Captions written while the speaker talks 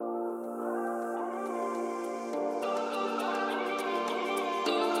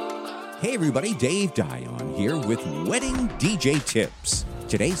Hey everybody, Dave Dion here with Wedding DJ Tips.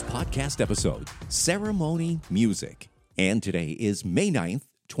 Today's podcast episode, Ceremony Music. And today is May 9th,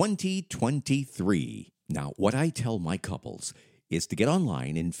 2023. Now, what I tell my couples is to get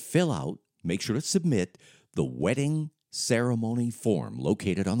online and fill out, make sure to submit the wedding ceremony form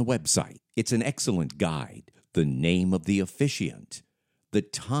located on the website. It's an excellent guide. The name of the officiant, the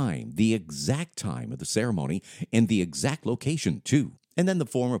time, the exact time of the ceremony, and the exact location too. And then the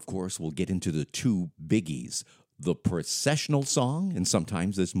form, of course, will get into the two biggies, the processional song, and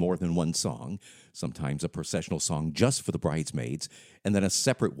sometimes there's more than one song, sometimes a processional song just for the bridesmaids, and then a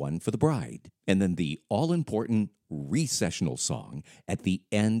separate one for the bride, and then the all-important recessional song at the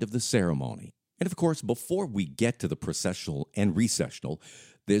end of the ceremony. And of course, before we get to the processional and recessional,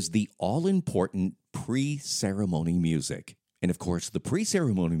 there's the all-important pre-ceremony music. And of course, the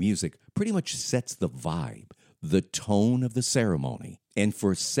pre-ceremony music pretty much sets the vibe, the tone of the ceremony. And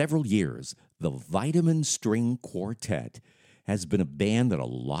for several years, the Vitamin String Quartet has been a band that a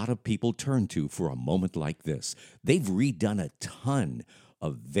lot of people turn to for a moment like this. They've redone a ton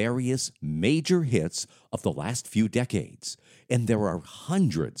of various major hits of the last few decades, and there are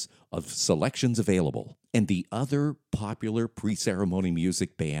hundreds of selections available. And the other popular pre-ceremony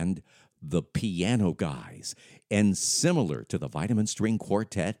music band, the Piano Guys, and similar to the Vitamin String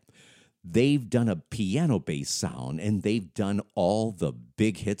Quartet, they've done a piano-based sound, and they've done all the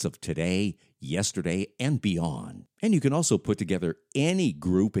big hits of today, yesterday, and beyond. And you can also put together any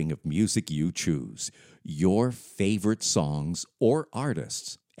grouping of music you choose, your favorite songs or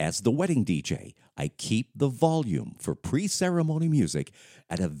artists. As the wedding DJ, I keep the volume for pre-ceremony music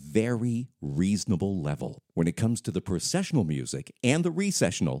at a very reasonable level. When it comes to the processional music and the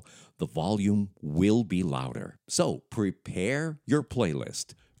recessional, the volume will be louder. So prepare your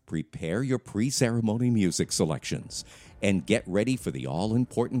playlist. Prepare your pre-ceremony music selections and get ready for the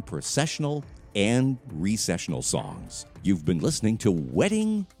all-important processional and recessional songs. You've been listening to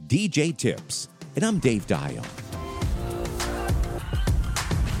Wedding DJ Tips, and I'm Dave Dion.